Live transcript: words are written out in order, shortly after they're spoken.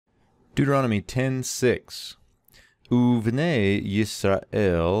Deuteronomy 10:6. Uvnei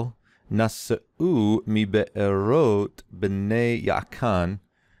Yisrael nas'u mi be'erot b'nei Ya'akan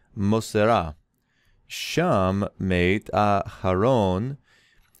Mosera. Sham meit Aharon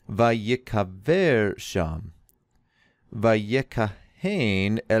vayikaver sham.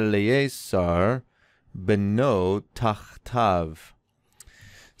 Vayekahen Eleazar beno tachtav.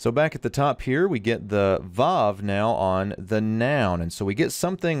 So back at the top here, we get the vav now on the noun. And so we get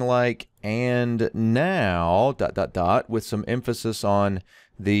something like, and now, ... with some emphasis on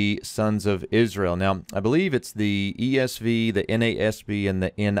the sons of Israel. Now, I believe it's the ESV, the NASB, and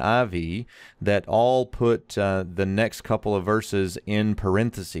the NIV that all put the next couple of verses in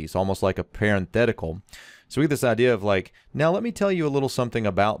parentheses, almost like a parenthetical. So we get this idea of like, now let me tell you a little something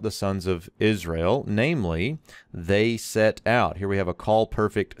about the sons of Israel, namely, they set out. Here we have a call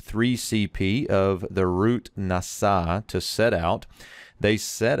perfect 3CP of the root nasa, to set out. They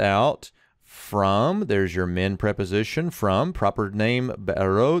set out from, there's your min preposition, from, proper name,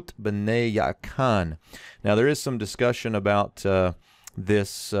 Be'erot b'nei Ya'akan. Now there is some discussion about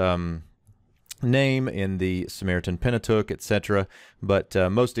this name in the Samaritan Pentateuch, etc., but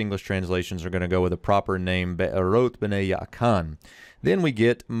most English translations are going to go with a proper name, Be'erot b'nei Ya'akan. Then we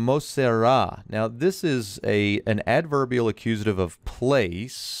get Mosera. Now this is an adverbial accusative of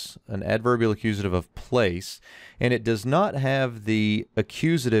place, and it does not have the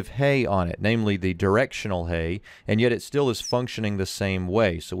accusative hey on it, namely the directional hey, and yet it still is functioning the same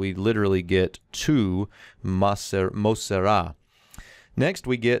way. So we literally get to Mosera. Next,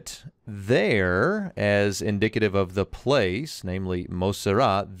 we get there as indicative of the place, namely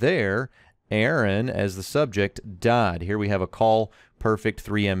Mosera. There, Aaron, as the subject, died. Here we have a call perfect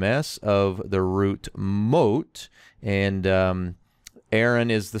 3ms of the root mot, and Aaron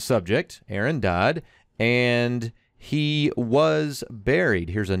is the subject. Aaron died, and he was buried.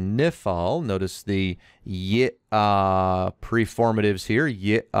 Here's a nifal. Notice the preformatives here,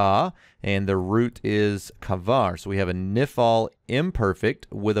 yi'ah, and the root is kavar. So we have a nifal imperfect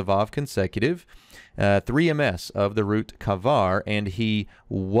with a vav consecutive, 3ms of the root kavar, and he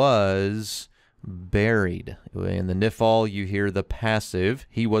was buried. In the nifal, you hear the passive.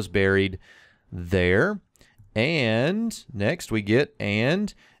 He was buried there. And next we get,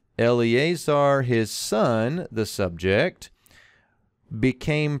 and Eleazar, his son, the subject,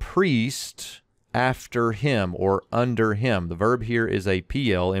 became priest after him or under him. The verb here is a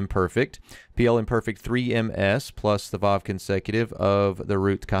PL imperfect. PL imperfect 3ms plus the vav consecutive of the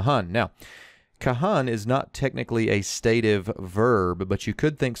root kahan. Now, kahan is not technically a stative verb, but you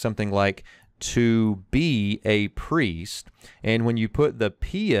could think something like to be a priest. And when you put the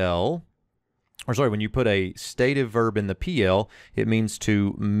PL, when you put a stative verb in the PL, it means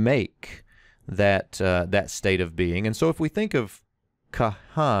to make that state of being. And so if we think of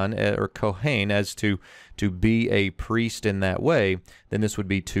kahan or kohen as to be a priest in that way, then this would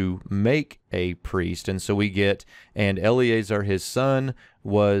be to make a priest. And so we get, and Eleazar his son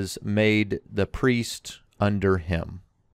was made the priest under him.